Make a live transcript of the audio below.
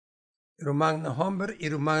rumang na homber e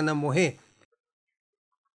rumang na mujer.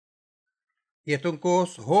 E itong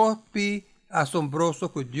kos hopi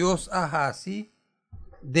asombroso que Dios ahasi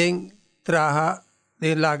den traja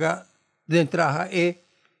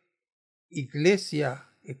iglesia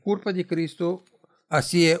e culpa de Cristo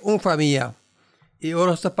así es una familia. Y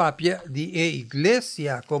ahora esta papia de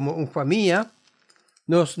iglesia como una familia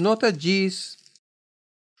nos nota diz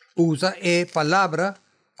usa palabra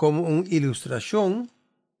como una ilustración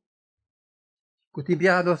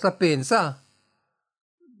cotidiana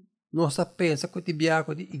nossa pensa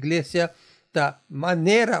cotidiana de iglesia da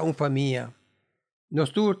maneira uma família. Nós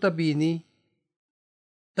todos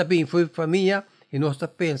também foi família e nós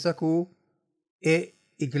pensa que a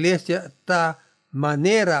igreja da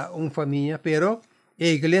maneira uma família, pero a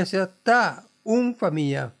igreja tá uma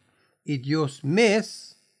família e Deus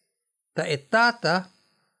mesmo tá etata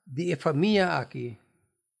de família aqui.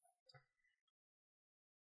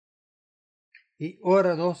 E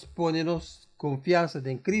ora nós ponemos confiança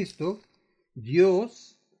em Cristo,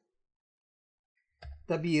 Deus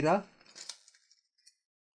tabira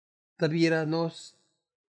nos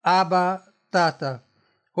Abba Tata.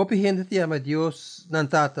 Hopi gente te ama Deus nan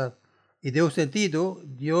Tata. E deu sentido,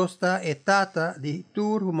 Deus está etata de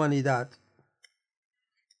toda humanidade.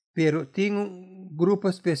 Pero tem grupo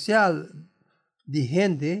especial de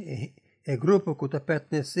gente, grupo que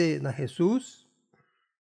pertence a Jesus.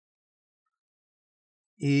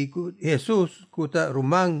 E Jesus, que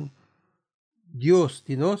rumang Dios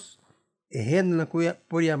de nós, gente na cuya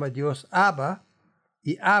por llama Dios Abba,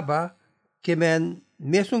 e Abba, que men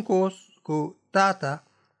mesmo cos que tata,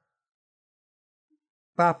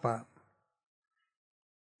 papa.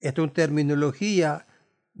 É uma terminologia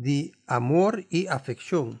de amor e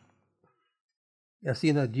afecção. E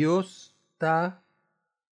assim, Deus está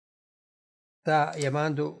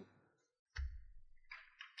chamando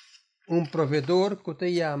provedor que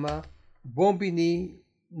te chama bombini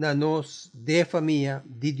na nós de família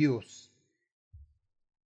de Deus.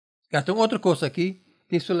 Então, outra coisa aqui,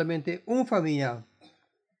 tem somente uma família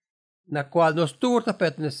na qual nós todos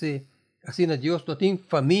pertencemos. Assim, Deus não tem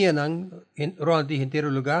família onde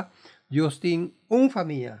inteiro lugar. Deus tem uma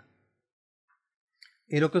família.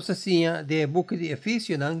 E o que se sinha de book de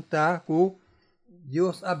Efésios está que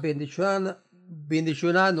Deus a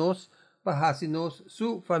bendicionar-nos para nos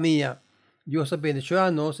sua família. Deus a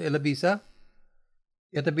bendicionar-nos, ela bisa.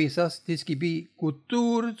 Esta bisa diz que bi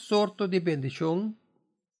cultura sorto de bendição.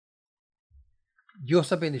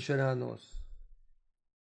 Deus a bendicionar-nos.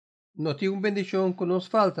 Não tem uma bendição que nos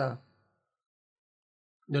falta.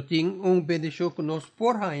 Não tem uma bendição que nos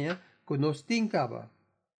porranha, que nos tincaba.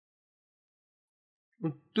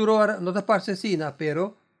 Turora não está parecida,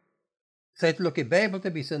 pero sei lo que a Bíblia te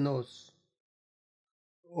diz nos.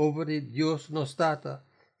 Over Deus nos trata.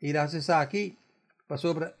 E graças aqui, para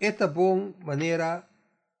sobre esta bom maneira,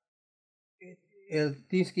 ele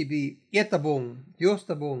tem que be esta bom, Deus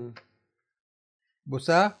está bom.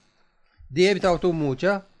 Você deve estar muito,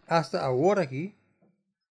 hasta agora aqui.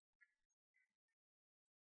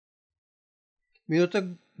 Me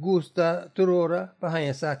não gusta turora para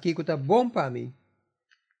essa aqui que está bom para mim.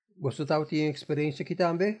 Você tem experiência aqui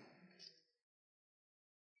também?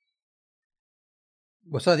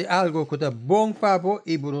 Você tem algo que está bom para você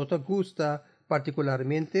e não te gusta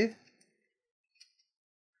particularmente?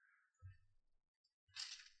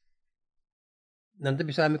 Não te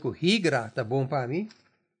pensar que higra está bom para mim?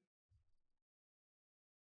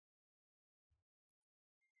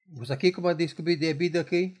 Você aqui como descobrir de vida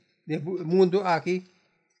aqui, do mundo aqui,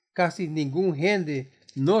 quase nenhum gente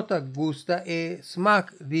não te gusta e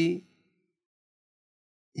smack de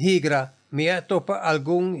higra. Me topa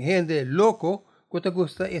algum gente louco que te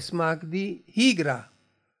gusta e smack de higra.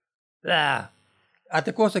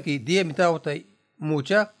 Até coisa que dia me tauta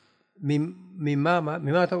mucha, mi mama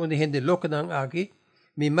está uma gente louca nang aqui,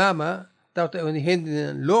 mi mama tauta uma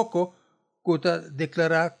gente louco que te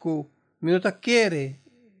declarar que me não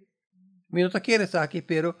quer sa aqui,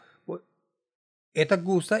 pero esta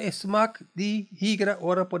gusta é smack de higra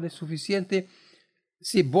ora por suficiente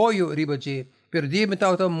cebollo riba de, pero dia me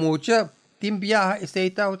tauta mucha, tim viaja este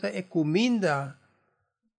tauta é comida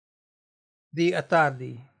de a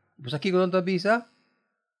tarde. Você aqui quando tá bisa?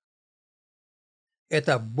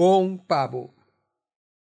 Eta bom pabo.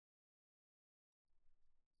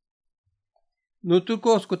 No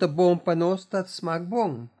turcos que tá bom para nós, tá smack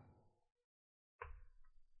bom.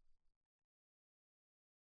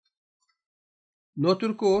 No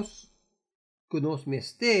turcos que nos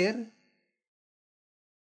mester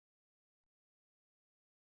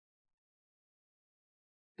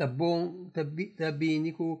tá bom, tá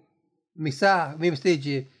bem que misa, me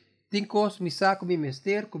mesteje Tinkos mi saco mi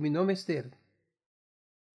mester, kung mi no mester.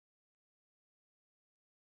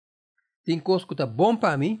 Tinkos kuta bom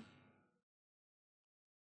pa mi,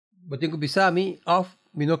 batin ko bisa mi, of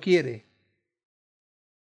mi no quiere.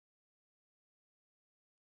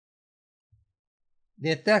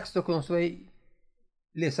 De texto que nos vai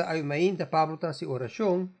lesa ay mainda Pablo ta si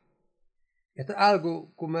oración, é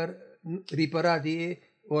algo como reparar de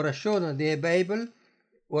oración de Bible,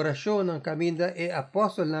 oración ng kaminda e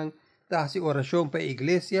apostol ng ta si oración pa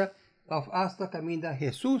iglesia, of hasta kaminda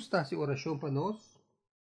Jesus ta si oración pa nos,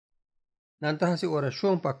 nanta si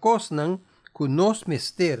oración pa kos ng kunos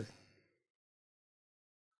mister.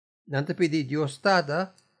 Nanta pedi Dios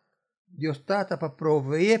tata pa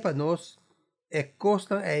provee pa nos e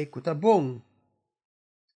kos ng ay kutabong.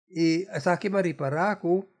 E sa que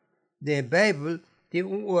mariparaco de Bible tem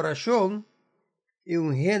oração e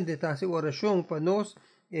gente tá se oração para nós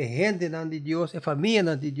e gente não de Deus e família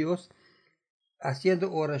não de Deus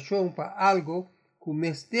haciendo oração para algo que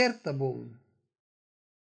mester tá bom,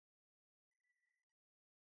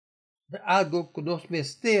 algo que nós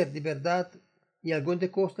mester de verdade e algum de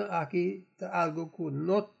costa aqui tá algo que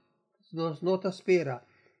nós não espera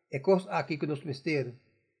é coisa aqui que nós mester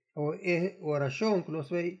ou é oração que nós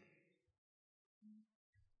vai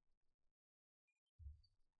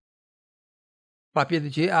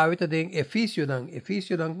Papiamentu awit ading Efesio ng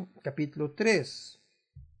kapitulo 3.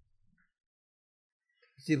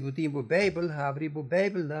 Si butin bo Bible, habri bo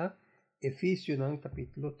Bible na Efesio ng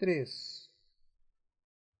kapitulo 3.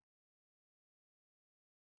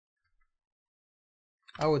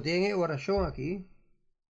 Awo denge orasyon aqui,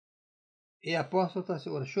 e apóstolo ta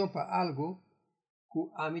si orasyon pa algo,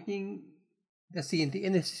 ku amiting da sinti e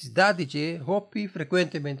necessidade de hopi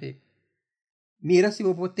frequentemente. Mira si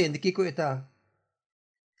mo potente kiko eta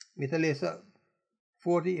Metalesa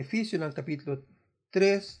for de Efesio ng capítulo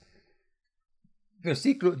 3,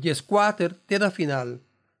 versículo 14, até na final.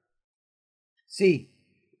 Sí,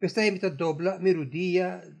 esta imita dobla mi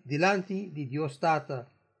rodilla delante de Dios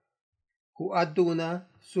Tata, que aduna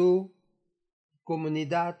su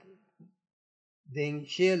comunidad den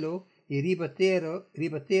cielo y ribatera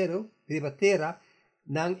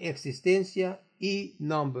ng existencia y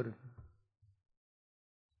nombre.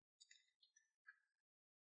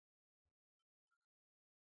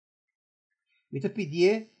 Me te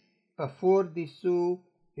pidie pa for de su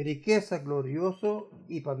riqueza glorioso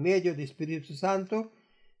y pa medio del Espíritu Santo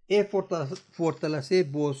e fortalecer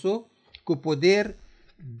vosso con poder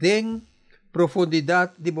den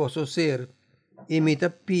profundidad de vosso ser. Y me te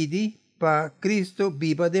pidi pa Cristo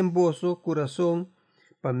viva den vosso corazón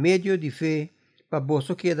pa medio de fe, pa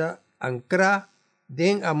vosso queda ancra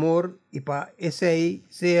den amor y pa ese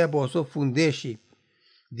sea vosso fundeshi.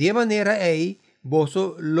 De manera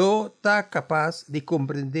vosso lo está capaz de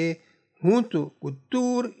compreender junto con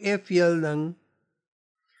tur e fiel ng,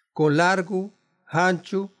 con largo,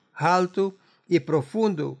 ancho, alto y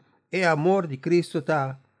profundo e amor de Cristo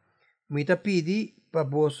ta. Me te pidi pa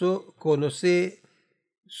vosso conocer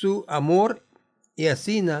su amor y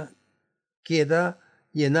así queda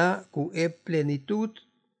llena con plenitud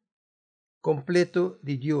completo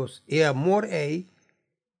de Dios. E amor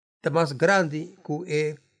está más grande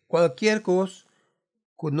que cualquier cosa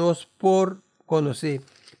que nos por conocer.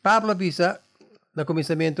 Pablo avisa no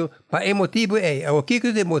comienzo pa emotivo o que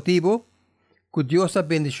de motivo que Dios ha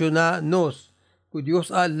bendicionado nos, que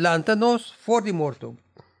Dios ha lanta nos for de morto.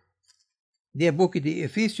 De boca de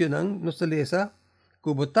Efesio nos lesa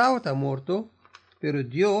que botao está morto, pero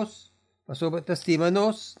Dios pasó estima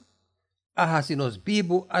nos a si nos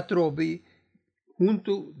vivo a trobe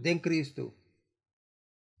junto de Cristo.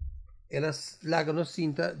 Elas láganos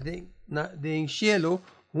cinta de cielo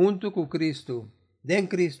junto con Cristo, de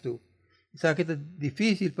Cristo. Sabe que es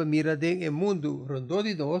difícil para mirar en el mundo rondo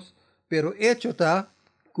de nos, pero hecho está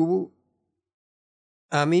que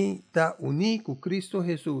a mí está unido con Cristo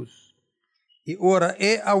Jesús. Y ahora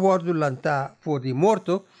aguardo lanta for de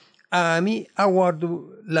morto, a mí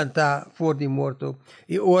aguardo lanta for de morto.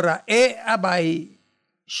 Y ahora abai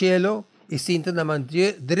cielo y cinta na man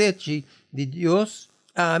derecha de Dios,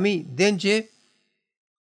 a mí denje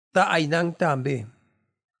ta ainang tambe.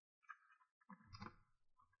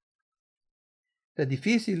 Está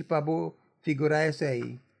difícil para figurar eso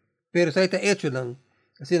ahí. Pero eso está hecho lang.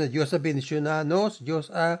 Así na Dios ha bendicionado nos,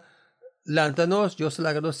 Dios ha lantanos, Dios ha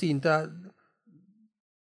lagado cinta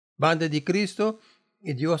banda de Cristo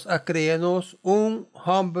y Dios ha creado un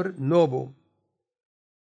homber nobo.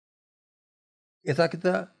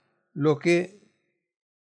 Exacta lo que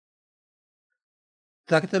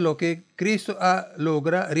Cristo ha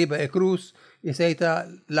logrado arriba de cruz y se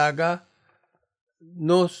laga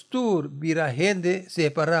nostur bira gente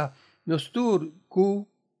separa, nostur ku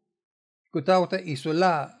tauta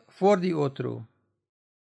isola for di otro.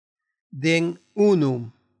 Den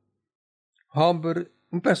unum, homber,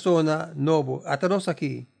 un persona nobo, atanos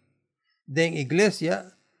aquí. Den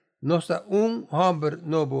iglesia, nosta un homber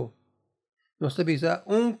nobo. Nosta bisa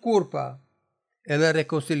un curpa. Ela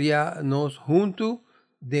reconcilia nos junto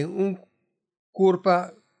de un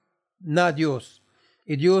curpa na Dios.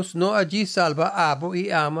 Y Dios no allí salva abo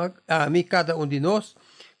y ama a mí cada uno de nos.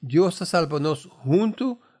 Dios salva nos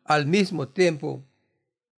junto al mismo tiempo.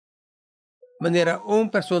 Manera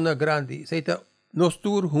un persona grande, seita nos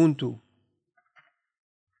tur junto.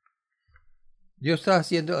 Dios está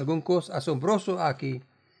haciendo alguna cosa asombroso aquí.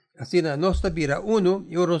 Así nos está vira uno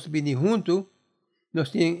y ahora nos viene junto.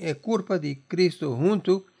 Nos tiene culpa de Cristo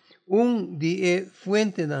junto. Un día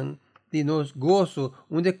fuente de nos gozo.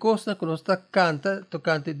 Una cosa que nos está canta,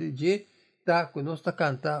 tocante de je, está que nos está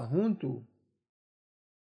canta junto.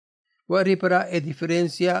 Voy a reparar la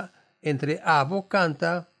diferencia entre abo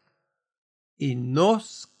canta y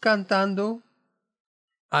nos cantando.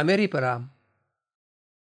 A me reparar.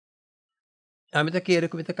 A mí te quiere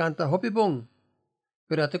que me te canta hopi bon.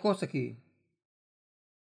 Pero esta cosa aquí.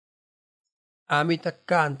 A mí te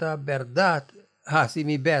canta verdad. Hasi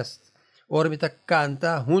mi best. Ora me te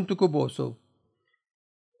canta junto con vos.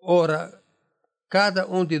 Ora, cada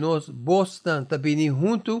de nós, vos está bem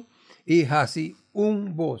junto e hasi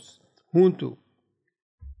voz junto.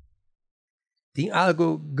 Tem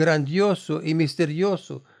algo grandioso e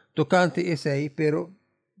misterioso tocante esse aí, pero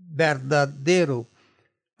verdadeiro.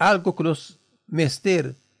 Algo que nos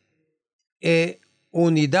mester é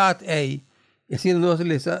unidade aí. E assim nós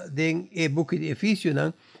lemos em o book de Efésios,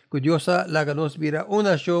 que Deus laga nos vira uma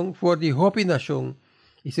nação for de hopi nação.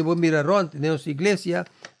 E se vos mira rond en nuestra iglesia,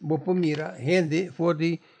 vos mira gente for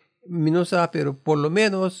de minosa, pero por lo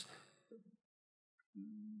menos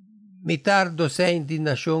mitad docen de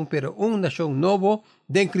nación, pero un nación nuevo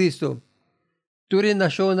de Cristo. Ture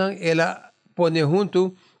nación ela pone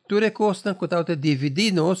junto, ture costan que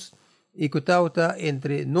dividirnos y que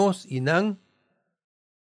entre nos y nan.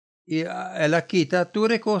 Y ela quita,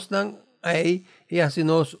 ture costan ahí y hace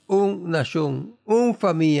nos un nación, un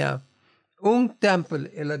familia. Un templo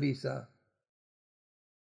en la visa.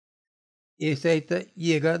 Y ese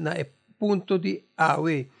llega al punto de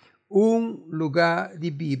awe, un lugar de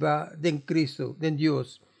biba de Cristo, de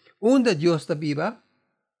Dios. Un de Dios está biba.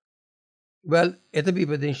 Well, esta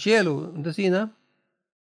biba del cielo, ¿no es así?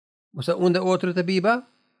 O sea, un de otro está biba.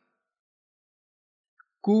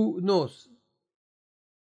 Cunos.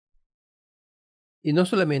 Y no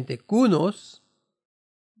solamente cunos,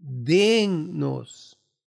 denos.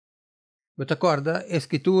 ¿Me te acuerdas?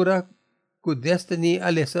 Escritura que destiny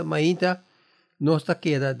alessa mainta nosta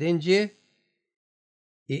queda denje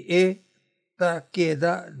y esta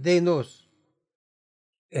queda de nos.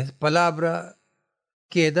 Es palabra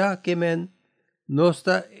queda que men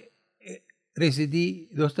nosta residi,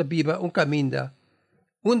 nosta viva un caminda.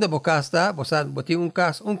 Un de bocasta, bosan, boti un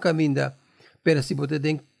cas, un caminda. Pero si bote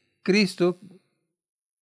den Cristo,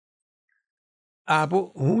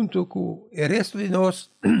 abo junto con el resto de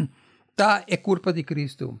nos, ta é culpa de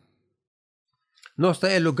Cristo. Nosta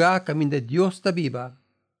é lugar caminho de Deus está viva.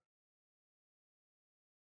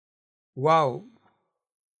 Uau!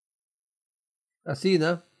 Assim,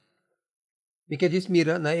 né? E que diz,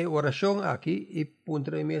 mira, na oração aqui, e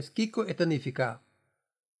puntra mes kiko etanificar.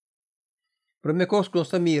 Primeira coisa que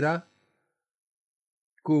nós mira,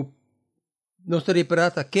 que nós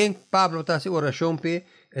reparata, quem Pablo está se oração pe,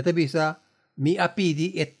 eta bisa, mi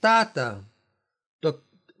apidi etata,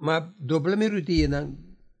 ma doble merudia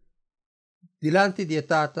delante de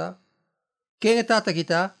tata, quem é tata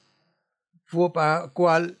kita, foi para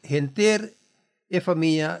qual genter e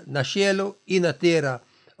família na cielo e na terra.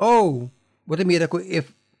 Oh, você mira que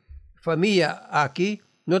família aqui,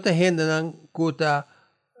 não está renda não kuta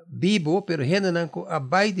vivo, pero renda não ko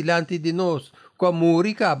abai delante de nós, com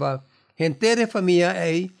muricaba. Genter e família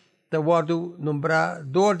aí, tá guardo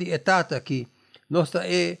nombrador de etata aqui. Nossa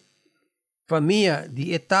é família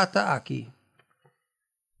de etata aqui.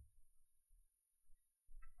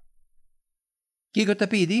 Que eu te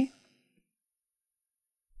pedi?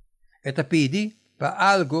 Eu te pedi para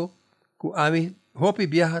algo que a mim hopi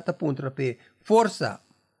viaja ta puntra pe força.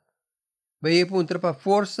 Vai puntra para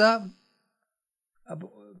força,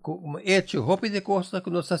 hecho hopi de costa que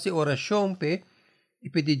nos hace oração pe e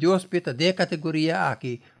pedir Deus pe ta de categoria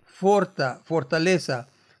aqui fortaleza.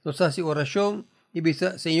 Nos hace oração e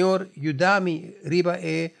bisa Senhor, ayúdame riba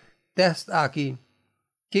e test aqui.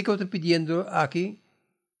 Que eu te pedindo aqui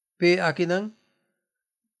pe aqui não?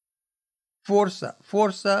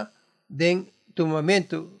 força den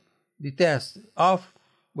tomamento de teste. Of,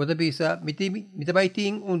 bota bisa,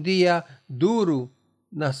 mitabaiting dia duro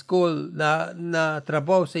na escola, na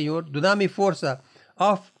trabalho, Senhor, dá-me força.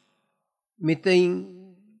 Of,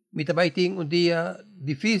 mitabaiting dia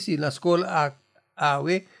difícil na escola,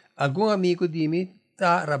 algum amigo de mim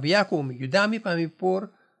tá rabiar comigo. Dá-me para me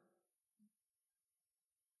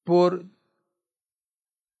por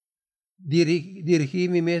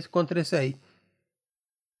dirigir-me mesmo contra sei.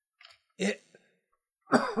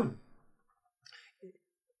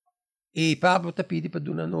 E Pablo está pedindo para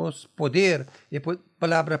dar-nos poder. E a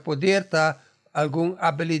palavra poder está alguma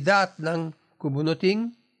habilidade não como não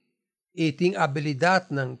tem. E tem habilidade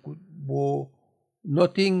não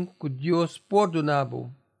tem que Deus por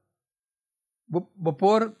donabo.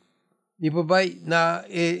 Por me vai na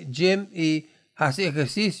gym e fazer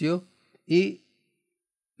exercício e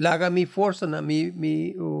laga mi força na mi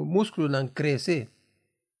músculo não cresce.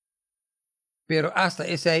 Pero hasta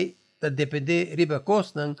esse aí depende riba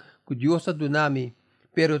cos não que Deus a donami.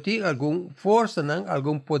 Pero tem algum força não,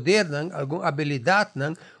 algum poder não, alguma habilidade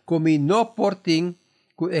não, como não portem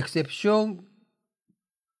com exceção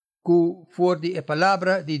que for de a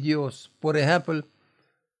palavra de Deus. Por exemplo,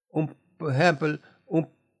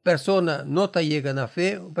 persona não está chega na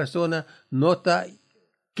fé, uma persona não está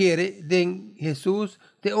quer de Jesus,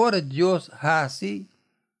 te ora Deus hace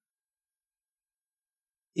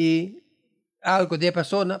e algo de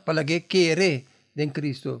persona para que quer de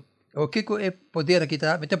Cristo. O que é poder aqui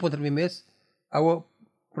tá? Mete contra mim mes, ao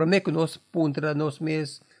prometo nos contra nos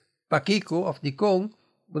mes paquico of de com,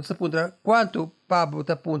 você contra quanto Pablo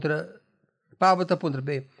tá contra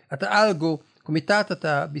bem. Até algo como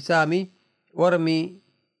tá bisami, ora mi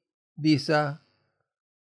bisa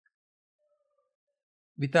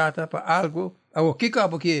bitata para algo, o que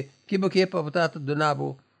para bitata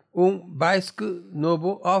donabo bicycle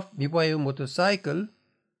nobo of mi põe motorcycle,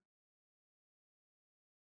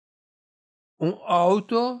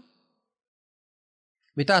 auto,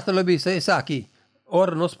 bitata lo bisa essa aqui,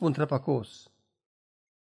 ora nos puntra para cos.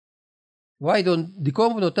 Vai de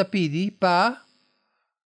como não te pedi para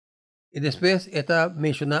e depois está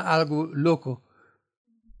mencionar algo louco.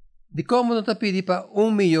 De como não te pedi para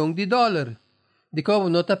 $1 milhão. De como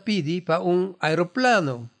não te pedi para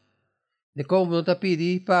aeroplano. De como não te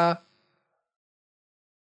pedi para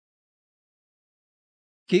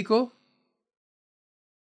Kiko.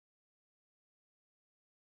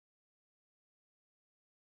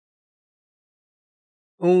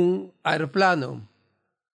 Aeroplano.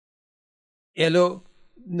 Ele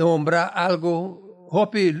nombra algo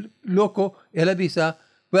hopi louco. Ele avisa,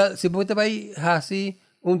 well, se você vai fazer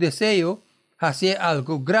desejo, fazer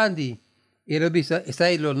algo grande. Ele avisa, isso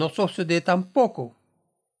aí não sucede tampoco.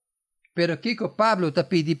 Pero Kiko Pablo está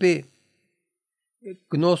pedindo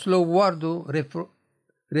que nós lo guardo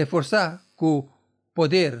reforçar com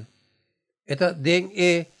poder. Esta den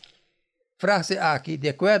frase aqui, de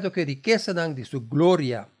acordo com a riqueza de sua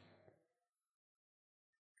glória.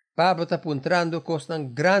 Pablo está apontando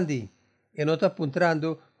coisas grandes. E não está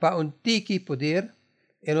apontando para tiki poder.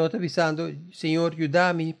 E não está avisando, Senhor,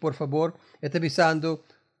 ajuda-me, por favor. Está avisando,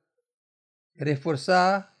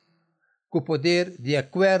 reforçar com poder de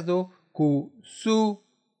acordo com sua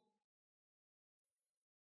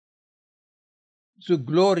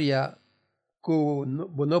glória, com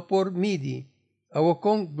não por midi, ou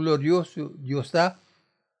com glorioso Deus está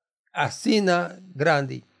assim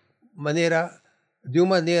grande, de uma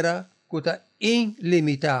maneira que está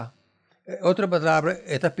ilimitada. Outra palavra,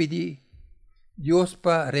 está pedir Deus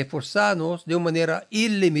para reforçar-nos de uma maneira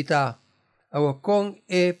ilimitada, ou com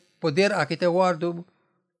o poder aqui te guardo,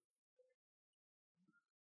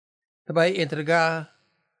 vai entregar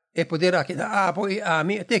o poder aqui a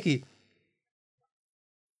mim até aqui.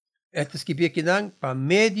 Este escrevia aqui para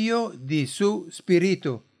meio de seu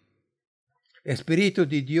espírito. Espírito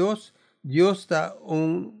de Deus. Deus está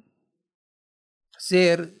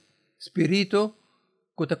ser espírito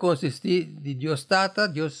que consiste de Deus Tata,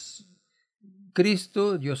 Deus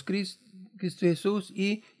Cristo Jesus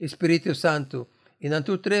e Espírito Santo. E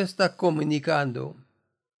nanto três está comunicando.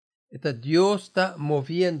 Está Deus está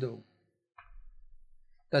movendo.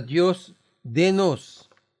 Está Deus de nós.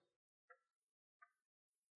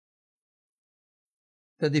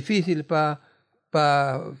 Está difícil para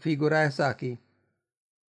figurar isso aqui.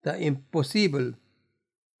 Está impossível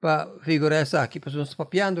para figurar isso aqui. Porque nós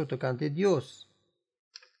papiando tocante Deus.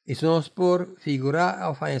 E se nós por figurar a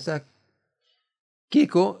ofensa,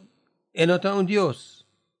 Kiko é não está Deus.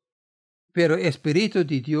 Pero Espírito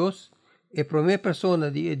de Deus é a primeira pessoa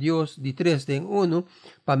de Deus de 3 em 1,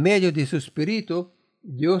 para meio de seu Espírito,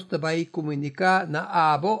 Dios te va a comunicar na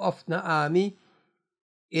abo of na ami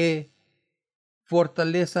e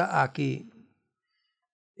fortaleza aqui.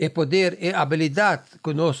 E poder e habilidade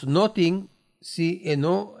que nós não temos se e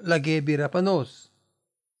não lage vira para nós.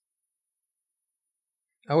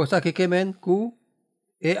 Agora aqui que men ku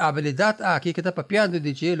e habilidade aqui que está papiando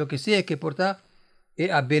de che, lo que sea que porta e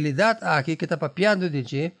habilidade aqui que está papiando de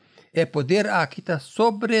che, e poder aqui está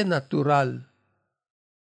sobrenatural.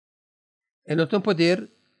 E não tem poder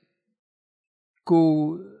que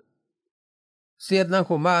ser não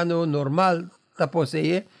humano normal está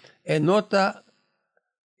possuir e nota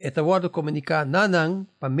e está word comunicar nanang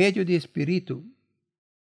para meio de espírito.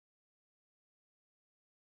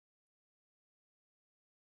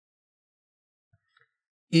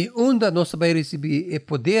 E onde nós vamos receber o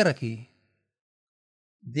poder aqui,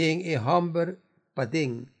 den e homber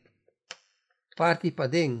padeng, parte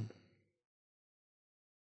padeng.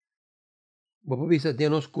 Vamos ver de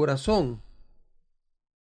nosso coração.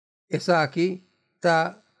 Essa aqui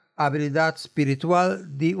está habilidade espiritual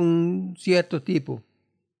de certo tipo.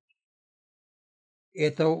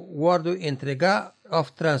 Eta word entregar ou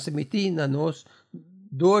transmitir na nós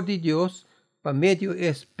dor de Deus para meio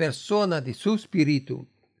de persona de seu espírito.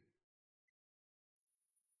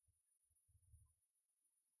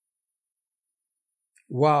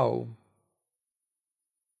 Wow!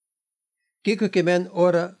 Que men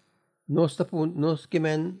ora nos que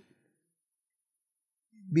men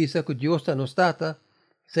bisa que Deus está nos tata,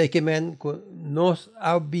 sei que men nos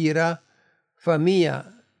abira família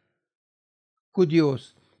com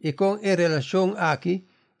Deus e com a relação aqui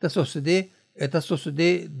está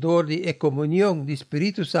suceder dor de comunhão do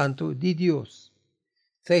Espírito Santo de Deus.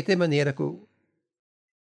 Sei de maneira que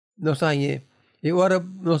nós aí e ora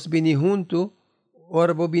nós bini junto,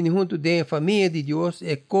 ora bo bini junto de família de Deus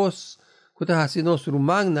e cos que está assim nós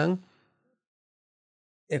rumangnan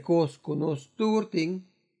e cos que nós turting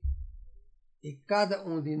e cada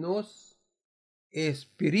de nós é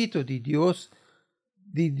Espírito de Deus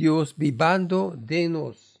vivando de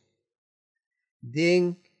nós.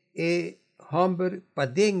 Den e homber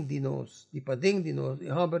padeng de nós,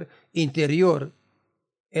 e homber interior.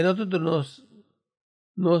 E nós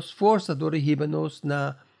nos força do nos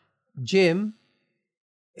na gem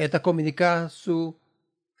eta comunicar su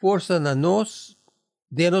força na nós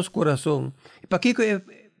de nosso coração. E para que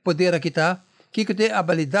poder aqui tá? Que tem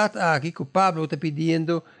habilidade aqui que o Pablo está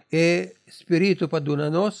pedindo é Espírito para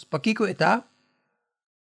donar-nos. Para que está?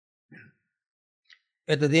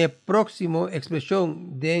 Esta é a próxima expressão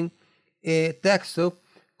do texto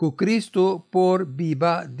que Cristo por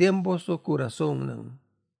biba dentro do seu coração.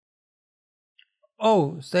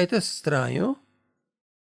 Oh, está estranho?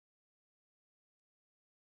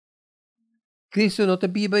 Cristo não te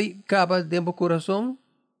biba acaba dentro do coração?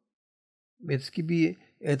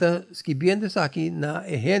 Está escrevendo aqui na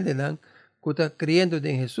gente que está criando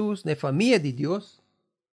em Jesus, na família de Deus.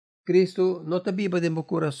 Cristo não te biba dentro do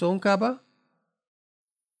coração, acaba?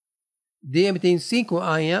 Demi tem 5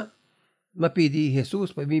 anos, mas pedi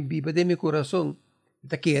Jesus para vir biba de meu coração.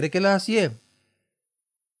 Está quer que ela assim é.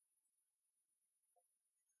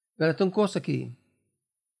 Mas tem coisa aqui.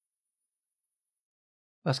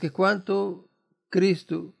 Mas que quanto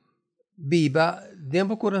Cristo viva dentro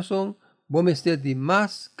do coração, vamos ter de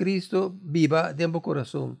mais Cristo viva dentro do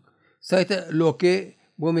coração. Saita lo que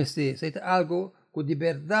vamos ter, saita algo que de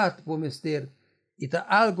verdade vamos ter, e tá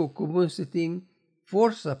algo que vamos ter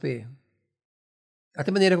força para. Até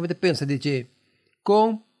maneira como você pensa, diz,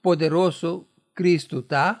 quão poderoso Cristo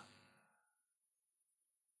está,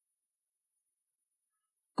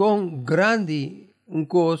 quão grande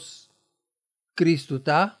coisa Cristo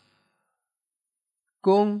está,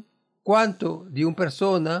 com quanto de uma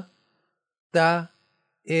pessoa está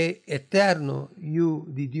eterno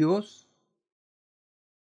de Deus,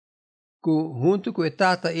 que junto com o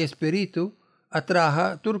Tata e Espírito,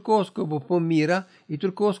 atraja turcos que por mira e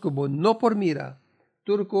turcos que não por mira.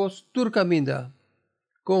 Turcos turcaminda,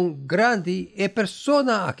 com grande e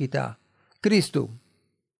persona aqui está, Cristo.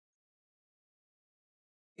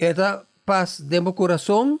 Esta paz de meu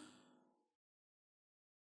coração,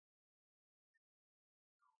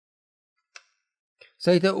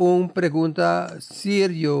 esta é uma pergunta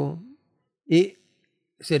séria e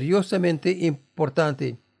seriosamente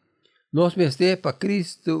importante. Nós mestre para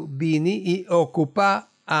Cristo vini e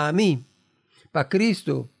ocupar a mim. Para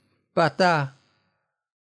Cristo, para estar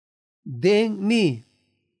dentro de mim,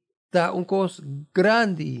 está coisa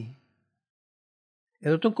grande.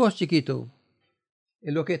 É uma coisa chiquito.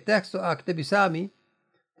 E o que o texto aqui bisami,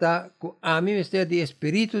 está a mim mestre de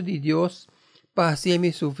Espírito de Deus para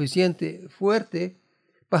ser suficiente forte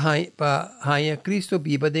pa hanya Cristo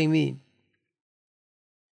biba de mí.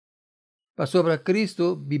 Pa sobra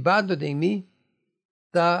Cristo bibando de mí,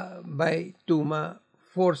 ta vai tuma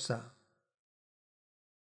força.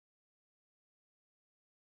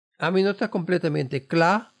 A mí no está completamente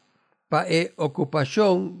claro pa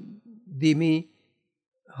ocupación de mi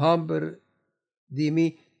homber,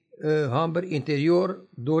 homber interior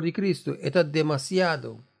do de Cristo. Está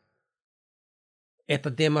demasiado. Está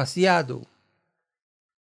demasiado.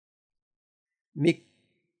 Mi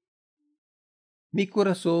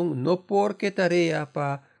corazón no porque tarea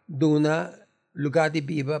pa duna lugar de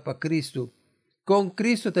biba pa Cristo. Con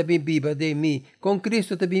Cristo también viva de mí. Con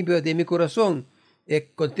Cristo también viva de mi corazón.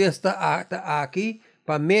 E contesta aquí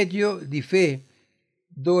pa medio de fe.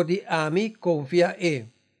 Do de ami confia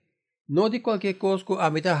No de qualquer cosa que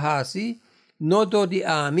ami ta hasi. No do de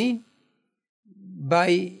ami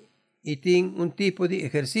vai e tem tipo de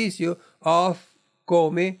exercício ou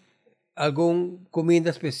come algum comida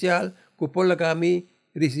especial que por la kami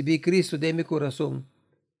recebi Cristo de mi corazón.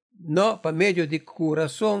 No, pa medio de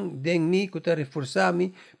corazón de mí que te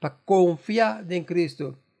reforzami pa confiar en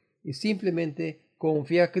Cristo. Y simplemente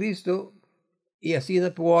confiar en Cristo y así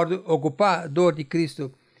no puedo ocupar dor de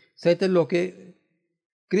Cristo. Sabe lo que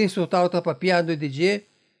Cristo está papiando de je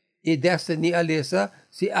e desta ni alesa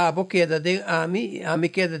se abo queda den ami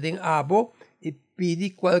queda den abo e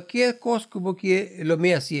pedi qualquer cosa que lo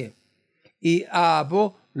me hace. E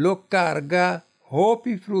abo lo carga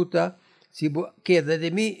hopi fruta si queda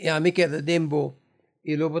de mí e ami queda dembo.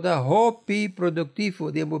 E lo bota hopi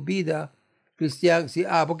productivo dembo vida cristiano si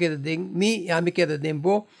abo queda de mí e ami queda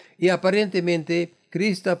dembo e aparentemente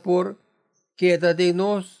Cristo por queda de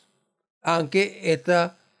nos aunque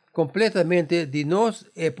está completamente de nós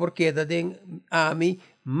e por queda de ami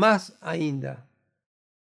mais ainda.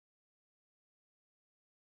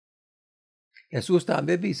 Jesus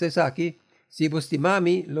também diz aqui, se vos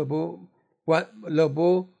estimami, lobo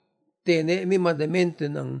tene mi mandamento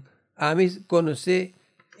não. Ami conhecer,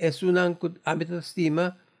 uma ami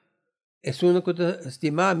estima, uma que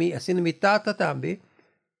estimami, assim mi tata também,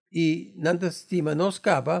 e não estima nos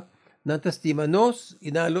caba, não estima nos,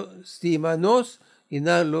 e não estima nos, e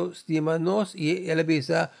não estima nos, e ela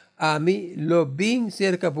bisa, ami lo bem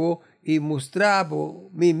cerca bo, e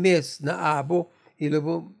mostrabo mi mes na abo, e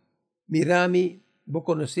lobo mirami,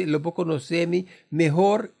 lo conocemi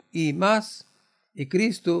mejor y más, y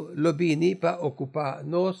Cristo lo vini para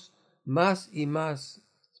ocuparnos más y más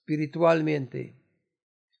espiritualmente,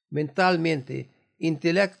 mentalmente,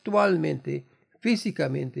 intelectualmente,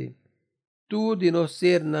 físicamente. Tú de nos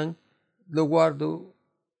sernan lo guardo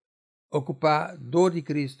ocupar de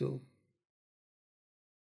Cristo.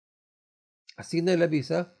 Así no la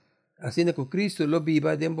visa, así no que Cristo lo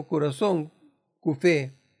viva dentro del corazón con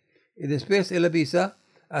fe. Y después él avisa,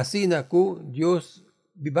 así que Dios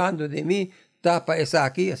vivando de mí, tapa esa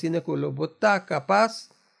aquí, así que lo bota capaz,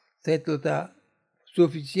 se está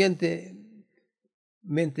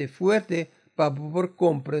suficientemente fuerte para poder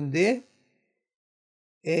comprender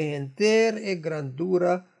entera y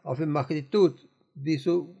grandura o magnitud de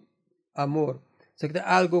su amor. Se que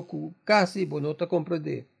algo que casi no te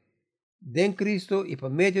comprende. En Cristo y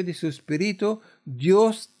por medio de su Espíritu,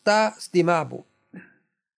 Dios está estimado.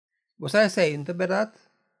 Você sei, não é verdade?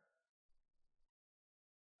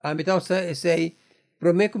 A mitad sei,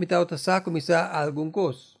 prometo que mitad sa começar algum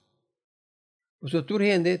coisa. Você tur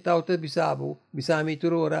gente tauta bisami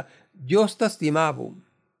turora, Deus está estimado.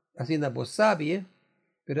 Assim na você sabe,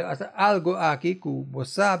 pero hasta algo aqui que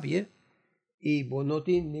você sabe e você não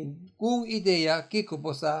tem nenhuma ideia que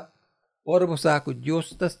você ora você que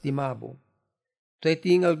Deus está estimado. Você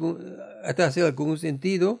tem algum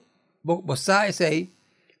sentido? Você sei.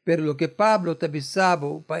 Pero lo que Pablo también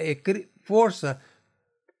sabe para fuerza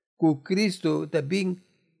que Cristo también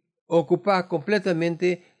ocupa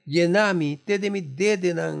completamente llenami, te de mi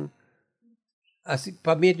dedo así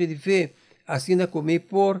para medio de fe, así como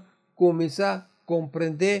por comenzar a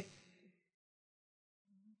comprender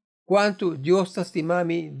cuánto Dios está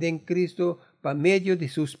estimando en Cristo para medio de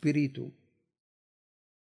su Espíritu.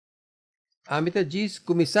 A mitad diz,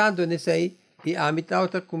 começando nesse aí, e a mitad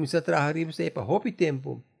está começando a trabalhar isso aí para pouco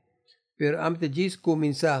tempo. Pero antes de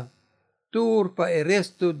começar, tur para o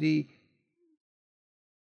resto de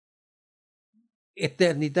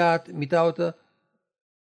eternidade, mitad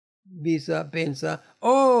visa pensa,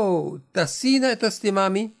 oh, tasina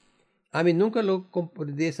tastimami, a mim nunca lo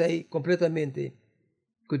compreendes aí completamente.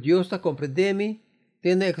 Que Deus está compreendendo,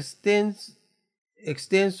 tem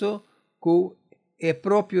extenso que é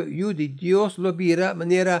próprio eu de Deus lo vira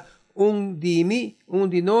maneira de mim,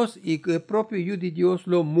 de nós, e que o próprio eu de Deus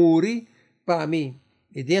lo muri para mim.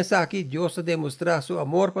 E dessa aqui, Deus demonstrar seu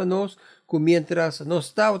amor para nós, que mientras nós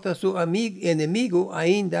estávamos seu inimigo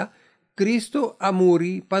ainda, Cristo a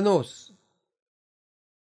morrer para nós.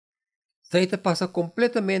 Isso passa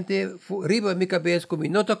completamente riba da minha cabeça, como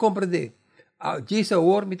não está compreender. Diz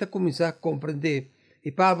agora, me está começar a compreender.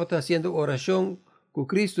 E Pablo está fazendo oração, que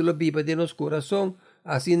Cristo lo biba de nosso coração,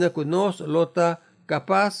 assim que nós lo está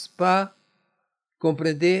capaz para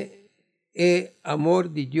compreender o amor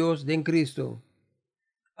de Deus em Cristo.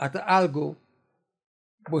 Hasta algo,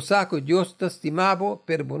 que Deus está estimado,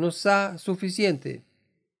 pero não está suficiente.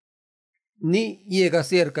 Ni llega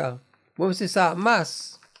cerca. Vamos pensar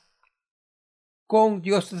mais. Com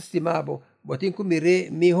Deus está estimado, vou ter que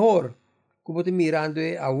mirar melhor, como estou mirando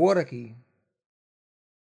agora aqui.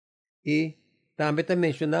 E também está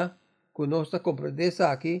mencionando que nós está compreendendo isso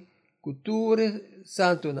aqui, que tu eres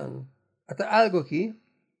santo não. Hasta algo aqui.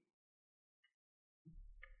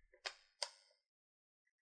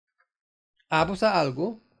 Abos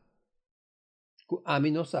algo que a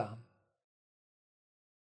mim não sabe.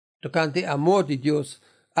 Tocante amor de Deus.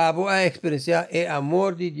 Abo a experienciar o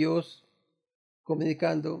amor de Deus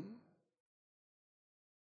comunicando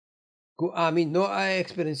que a mim não a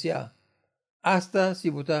experienciar hasta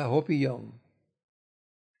si botar opinião.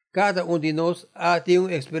 Cada de nós tem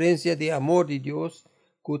uma experiência de amor de Deus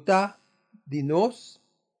que está de nós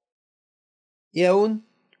e aún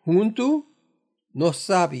junto nós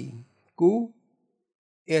sabe que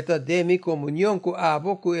esta de mi comunhão com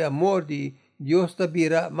abo que o amor de Deus está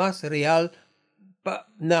vira mais real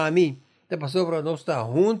na mim. Te passou para nós estar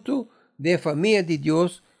junto de família de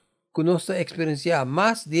Deus que nós experienciar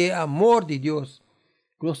mais de amor de Deus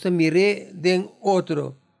que nós mire de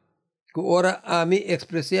outro que ora a mim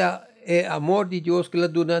expressar o amor de Deus que la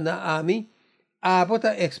dona na a mim abo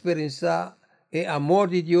ta experienciar o amor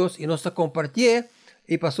de Deus e nós compartilhar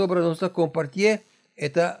e passou para nós compartilhar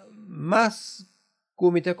eta mais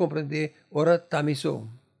como te compreender ora tamiso.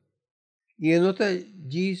 Y no te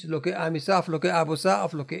dice lo que a mí sabe, lo que a vos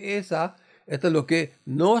sabe, lo que esa, esto es lo que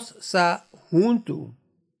nos sa junto.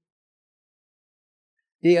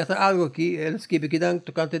 Y hasta algo aquí, el escribe que dan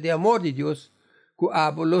tocante de amor de Dios, que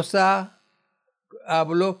hablo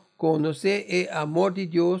conoce el amor de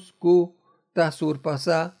Dios que ta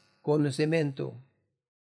surpasa conocimiento.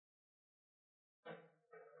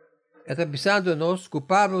 Está pisándonos, que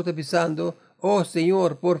Pablo está pisando, oh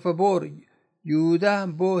Señor, por favor, ayuda a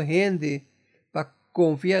vos gente para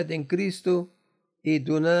confiar en Cristo y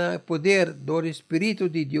donar poder del Espíritu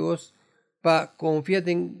de Dios para confiar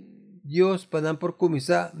en Dios para por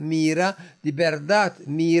comenzar mira de verdad,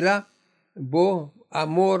 mira bo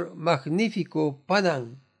amor magnífico para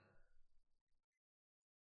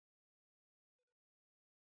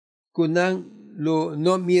que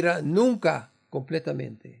no mira nunca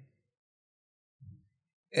completamente.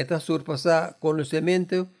 Esta surpasa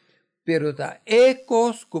conocimiento, pero está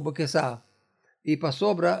ecos como que sa. Y para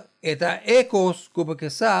sobra, esta ecos como que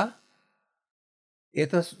sa,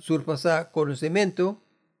 esta surpasa conocimiento,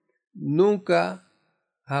 nunca,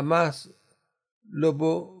 jamás,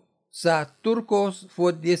 lobo sa turcos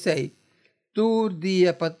fue 16. Tu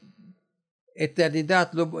día para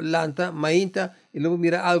eternidad lobo lanta, mainta, y luego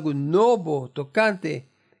mira algo nobo, tocante,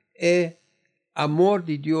 amor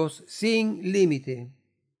de Dios sin límite.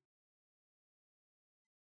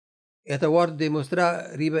 Esta guarda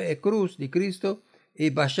demostrar arriba a cruz de Cristo y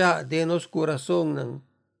baixar de nos corazón.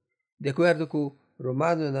 De acuerdo con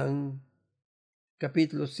Romanos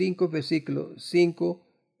capítulo 5, versículo 5,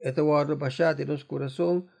 esta guarda baixar de nos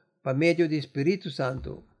corazón para medio del Espíritu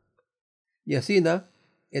Santo. Y así,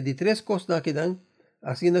 es de tres cosas que dan,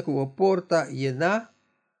 así como porta llenar,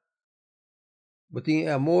 botín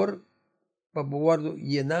amor, para guardar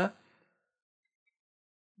llenar,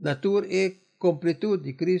 natura y completud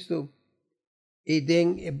de Cristo y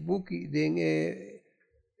den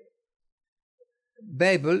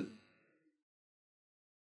Bible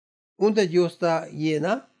donde Dios está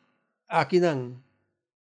llena aquí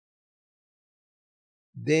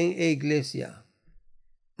den iglesia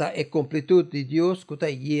está completud de Dios que está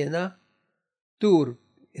llena tur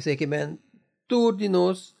ese que men tur de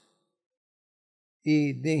nos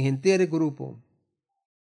y de entero grupo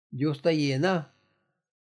Dios está llena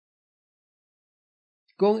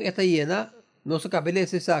con esta llena no se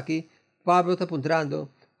cabelece aquí Pablo está apuntando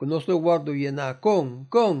que no se guardo llena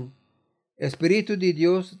con Espíritu de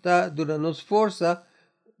Dios está dando fuerza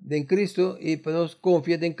en Cristo y nos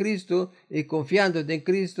confiar en Cristo y confiando en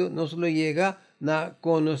Cristo nos lo llega a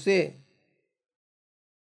conocer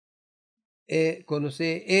el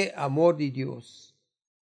amor de Dios.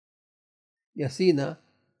 Y así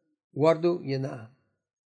guardo llena.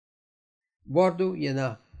 Guardo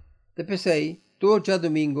yana. Tapos todo dia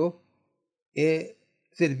domingo é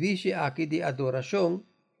serviço aqui de adoração,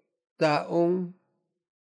 tá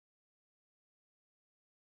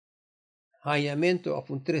ranhamento, of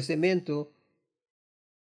crescimento.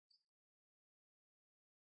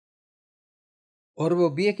 Orbo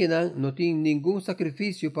bia que não tem nenhum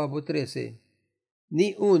sacrifício para o 13.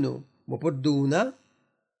 Ni uno. Mo perdona,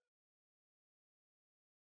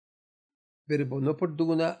 pero no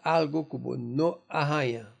perdona algo como no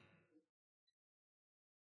ahaya.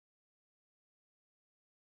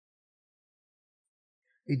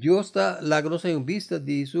 Y Dios está lagros en vista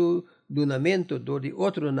de su donamento do de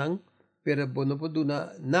otro nan, pero no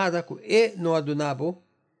perdona nada que no ha donado,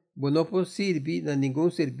 no puede servir na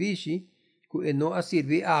ningún servicio que no ha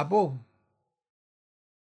servido a bo.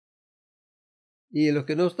 Y lo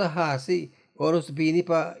que no está así, oros viene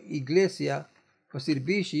para iglesia, para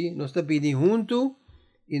servicio, no está viene junto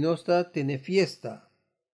y no está tener fiesta.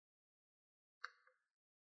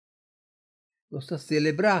 No está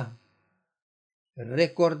celebrar,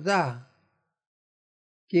 recordar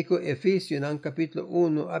que Efesios en capítulo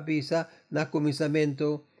 1 avisa na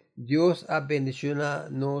comienzamiento Dios ha bendicionado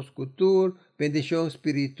nos cultura, bendición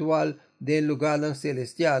espiritual del lugar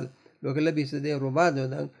celestial. Lo que le dice de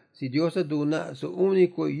Romano, si Dios dona su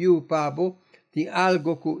único yu pavo, tiene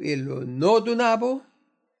algo que él no donaba,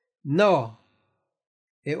 no.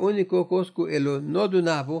 El único cosa que él no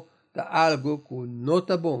donaba, da algo que no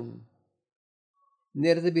está bon.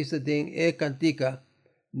 Nera de vista de cantica,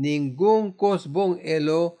 ningún cosa bon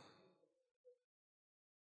elo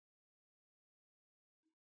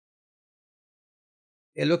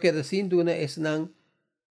que da sin duna es nan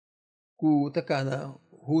ku takana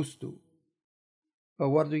justo. Pa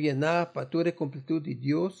guardo llena pa toda completud de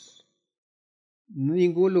Dios,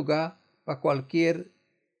 ningún lugar pa cualquier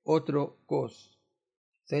otro cosa.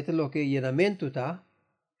 Sabe lo que llenamiento está,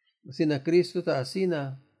 sina Cristo está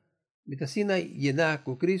asina, mitasina llena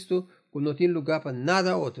con Cristo, que no tiene lugar para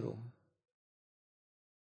nada otro.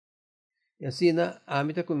 Y asina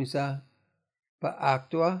amita comienza pa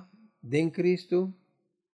actuar en Cristo,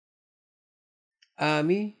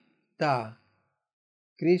 ami ta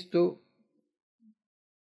Cristo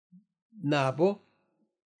nabo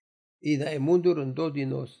y en el mundo rondo de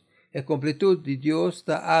nos. La completud de Dios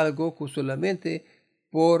está algo que solamente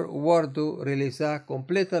por guardo realizar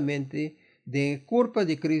completamente de culpa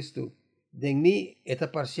de Cristo. De mí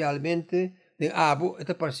está parcialmente, de abo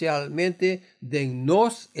está parcialmente, de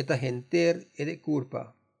nos está gente de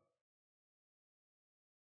culpa.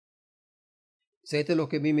 Sé lo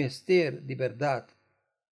que mi mister de verdad.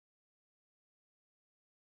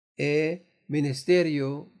 El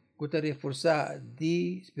ministerio que te reforza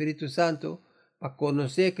de Espíritu Santo para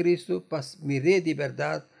conocer a Cristo, para mirar de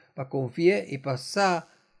verdad, para confiar y pasar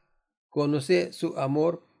conocer su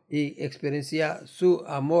amor y experienciar su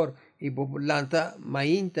amor y lanta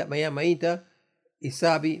mainta y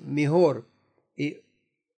sabe mejor. Y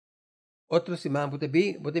otro semana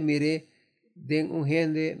puede mirar de un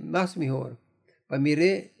gente más mejor. Para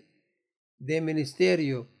mirar de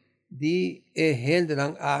ministerio de gente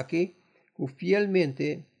aquí que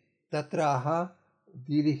fielmente trabaja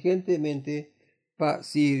diligentemente para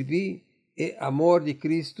servir el amor de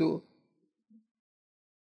Cristo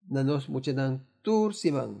na nos mucha nan tur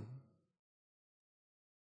simang.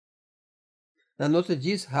 Na nos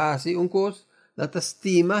diz hasi uncos na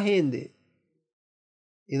tastima gente.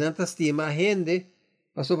 E na tastima gente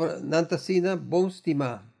pasó na tasina bom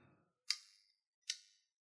estima.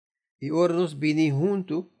 E ora nos bini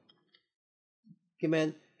junto que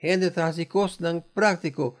men gente hasi cos nang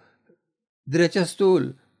práctico. Derecha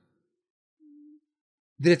stool.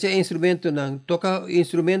 Derecha instrumento nang toca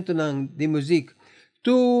instrumento nang de music.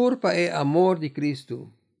 Tur pa e amor de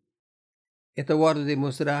Cristo. Esta guarda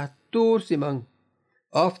demostrar tur simang.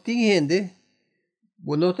 Of ting gente,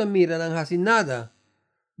 no te mira nang hasi nada.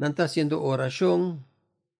 No está haciendo oración.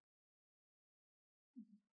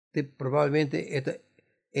 Probablemente este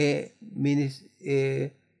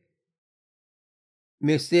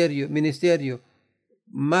ministerio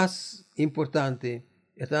más importante.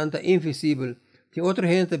 Está invisible. Tem otra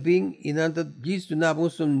gente bien y nanta diz una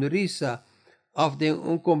sonrisa of de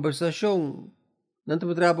una conversación. Nanta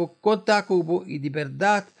potrabo contacto y de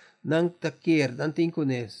verdad nanta quer, nanta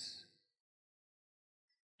incones.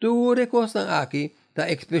 Tu recostan aquí la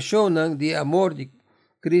expresión de amor de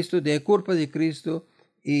Cristo, de culpa de Cristo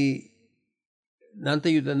y nanta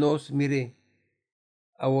ayudanos, mire,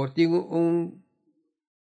 ahora tengo un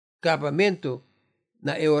campamento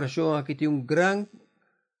na oración aquí tiene un gran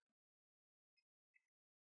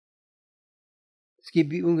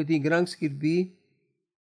skibbi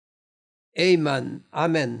Amen.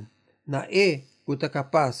 Amen. Na kuta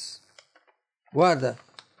capaz. Guarda.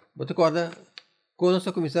 Você acorda? Quando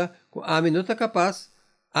você começar, com amen não está capaz,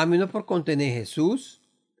 amen não por contener Jesus,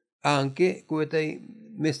 aunque kuta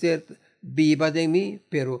mester biba de mim,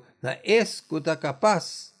 pero na kuta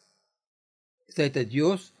capaz, seita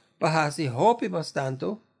Dios, para hacer hope bastante,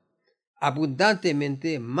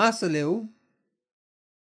 abundantemente más leu,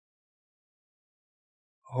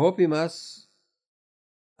 hope más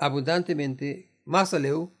abundantemente más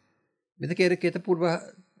leu, me quiere que te purva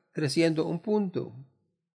creciendo un punto.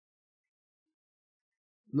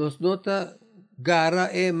 Nos nota gara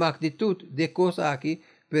e magnitud de cosa aquí,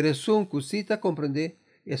 pero es un cosita comprende,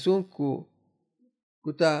 es un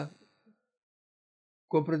cuta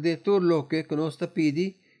comprende todo lo que nos ta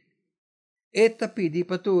pidi, eta pidi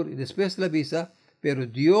patur, y después la visa, pero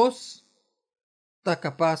Dios está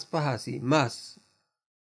capaz para así, más.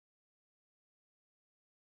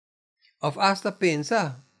 Of hasta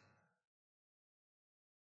pensa.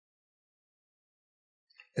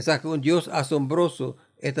 Exacto, un Dios asombroso,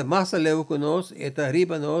 eta más leu que nos, eta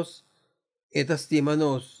arriba nos, eta estima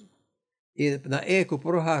nos. Y na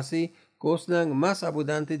por así, cosas más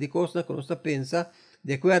abundante de cosas que nos pensa,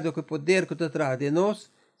 de acuerdo con el poder que trae de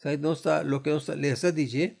nos, lo que nos les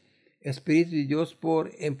dice, Espíritu de Dios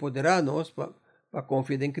por empoderarnos para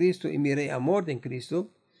confiar en Cristo y mirar el amor en Cristo,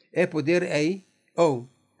 el poder ahí,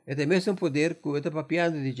 este mismo poder que está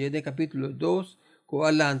papiando dice en el capítulo 2, que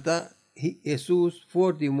alanta Jesús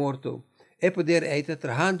fuera de muerto, el poder ahí está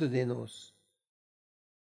trabajando de nos.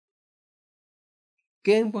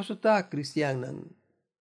 ¿Quién vos está, cristiano?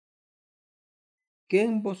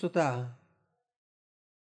 ¿Quién vos está?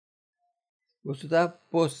 Vos está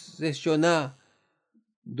posesionar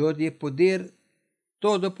do poder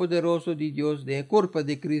todopoderoso de Dios, de culpa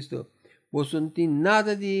de Cristo. Vos no tiene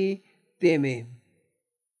nada de teme.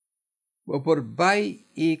 Vos por vai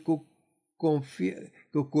y con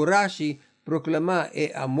coraje proclamar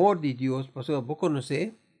el amor de Dios, pastor, vos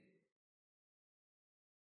conoce?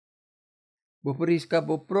 Vos por riscar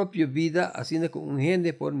vos propia vida haciendo con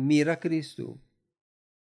gente por mira a Cristo.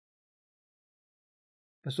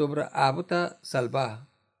 Sobre a salvar.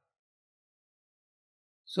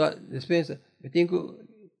 Só despensa, eu tenho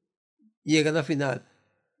que chegar na final.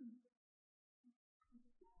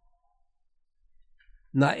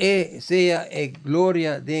 Na seja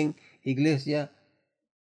glória da igreja,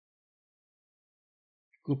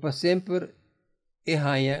 que para sempre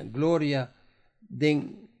é glória da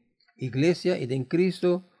igreja e de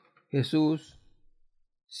Cristo Jesus,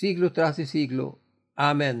 siglo tras siglo.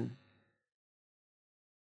 Amém.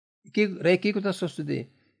 Rei que está sostendo?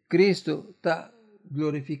 Cristo está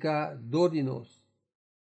glorificado de nós.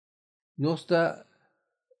 Nós está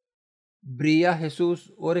brilha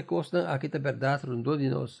Jesus, ore costa aqui está verdade rondou de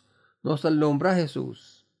nós. Nós está lombra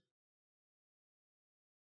Jesus.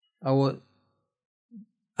 Agora,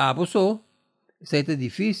 isso é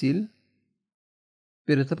difícil,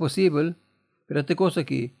 pero está possível. Pero tem coisa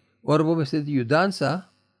que, ora vou ser de ajudança,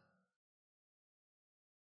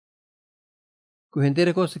 que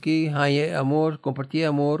gente coisa que há amor, compartilhar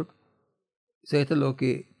amor, isso é o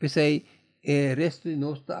que pensei, o resto de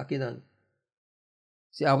nós está aqui não.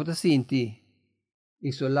 Se a você sente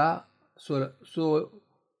isolar,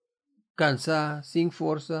 cansar, sem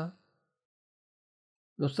força,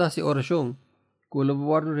 não está sem oração,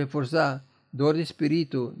 colaborar, reforçar, dor de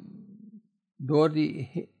espírito, dor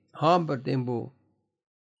de homber tempo.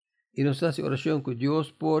 E não está sem oração que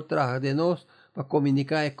Deus pode trazer de nós para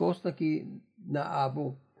comunicar a coisa que na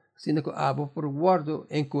abo, sendo que abo por guardo,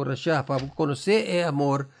 encorajar, para conhecer o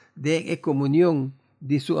amor de comunhão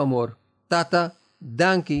de seu amor. Tata,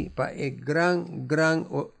 danke para a gran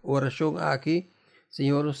oração aqui,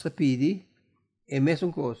 Senhor nos pede, e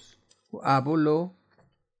mesmo coisa, o abo lo,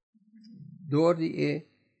 dor de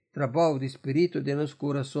trabalho de espírito de nosso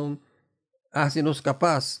coração, hace-nos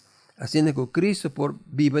capaz, haciendo que Cristo por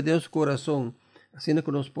viva de nosso coração, haciendo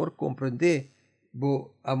que nos por compreender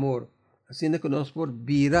o amor, haciendo que nos por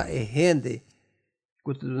vira e gente,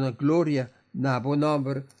 com toda glória, na bom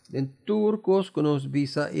nome, de turcos que nos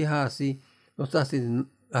visa e hace, nos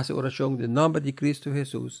hace oração em nome de Cristo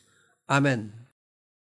Jesus. Amém.